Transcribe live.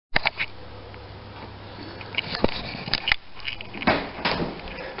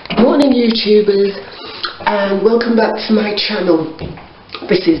morning YouTubers, and welcome back to my channel.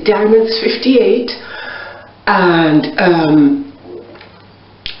 This is Diamonds58 and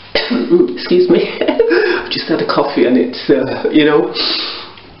excuse me, I've just had a coffee and it's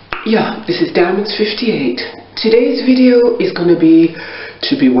this is Diamonds58. Today's video is going to be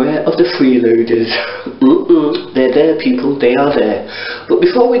to beware of the freeloaders. They're there, people, they are there. But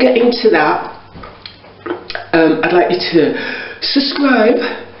before we get into that, I'd like you to subscribe,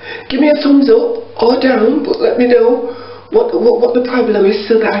 give me a thumbs up or down, but let me know what the problem is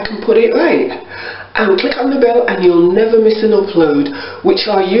so that I can put it right. And click on the bell and you'll never miss an upload,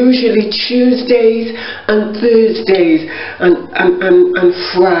 which are usually Tuesdays and Thursdays and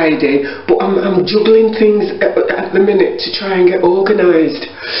Friday. But I'm juggling things at the minute to try and get organised.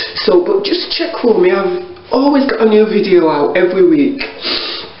 So, but just check for me. I've always got a new video out every week.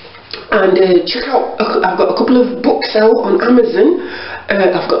 And check out, I've got a couple of books out on Amazon.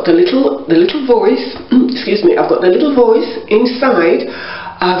 I've got the little voice, excuse me, I've got the little voice inside.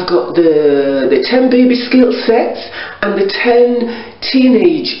 I've got the 10 baby skill sets and the 10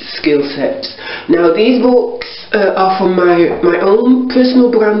 teenage skill sets. Now these books are from my own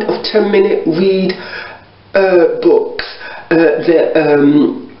personal brand of 10-minute read books.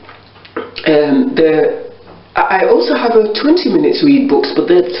 I also have a 20 minutes read books, but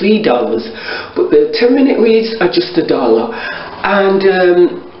they're $3. But the 10-minute reads are just $1. And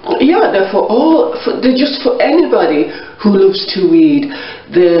yeah, they're just for anybody who loves to read.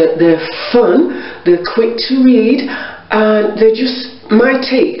 They're fun, they're quick to read, and they're just my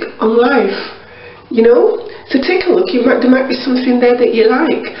take on life, you know. So take a look. There might be something there that you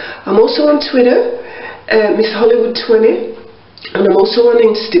like. I'm also on Twitter, Miss Hollywood20, and I'm also on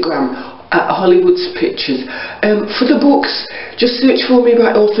Instagram at Hollywood's Pictures. For the books, just search for me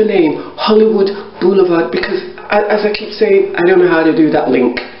by author name, Hollywood Boulevard, because as I keep saying, I don't know how to do that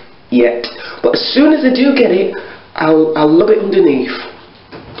link yet. But as soon as I do get it, I'll lob it underneath.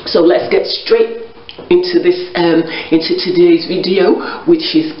 So let's get straight into this, into today's video,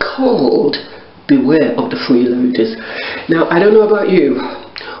 which is called Beware of the Freeloaders. Now, I don't know about you,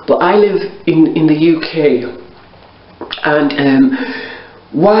 but I live in the UK, and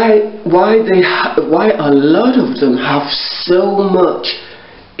why a lot of them have so much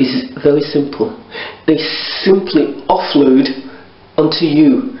is very simple. They simply offload onto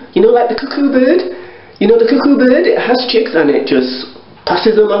you. You know, like the cuckoo bird? You know the cuckoo bird? It has chicks and it just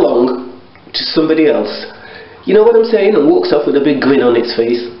passes them along to somebody else. You know what I'm saying? And walks off with a big grin on its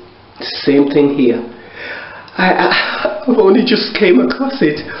face. Same thing here. I've only just came across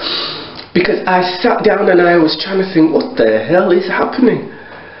it because I sat down and I was trying to think, what the hell is happening?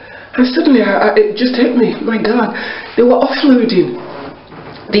 And suddenly it just hit me, my God, they were offloading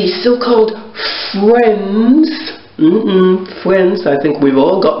these so-called friends. Friends, I think we've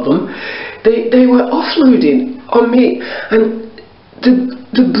all got them. They were offloading on me, and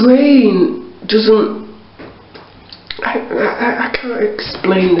the brain doesn't. I can't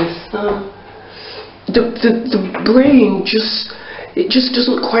explain this. The brain just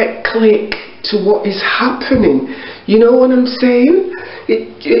doesn't quite click to what is happening. You know what I'm saying?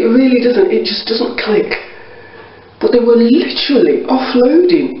 It really doesn't. It just doesn't click. But they were literally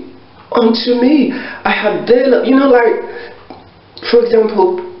offloading onto me. I had their, you know, like for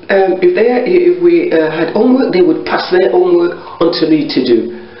example, if we had homework, they would pass their homework onto me to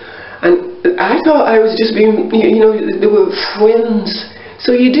do. And I thought I was just being, you know, they were friends,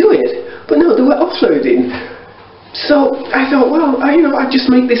 so you do it. But no, they were offloading. So I thought, well, I'd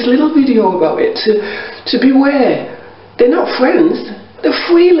just make this little video about it to beware. They're not friends, they're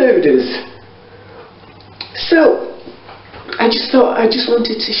freeloaders. So I just thought I just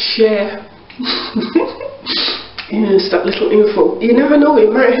wanted to share that little info. You never know,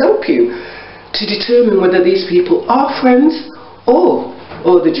 it might help you to determine whether these people are friends or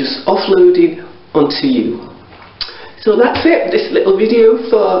they're just offloading onto you. So that's it. This little video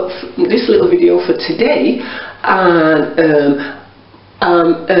for today, and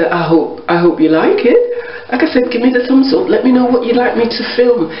I hope you like it. Like I said, give me the thumbs up. Let me know what you'd like me to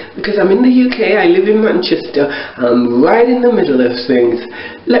film, because I'm in the UK, I live in Manchester, I'm right in the middle of things.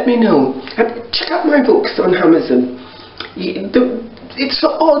 Let me know. Check out my books on Amazon. It's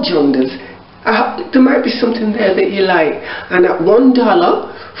for all genders. There might be something there that you like. And at $1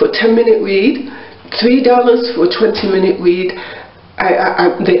 for a 10-minute read, $3 for a 20-minute read,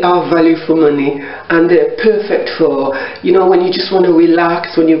 they are value for money, and they're perfect for, you know, when you just want to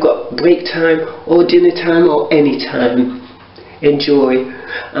relax, when you've got break time or dinner time or any time. Enjoy.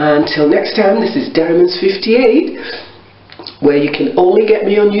 Until next time, this is Diamonds58, where you can only get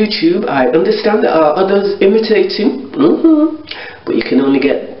me on YouTube. I understand there are others imitating, but you can only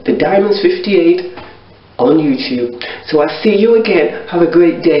get The Diamonds 58 on YouTube. So I'll see you again. Have a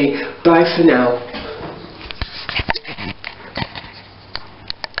great day. Bye for now.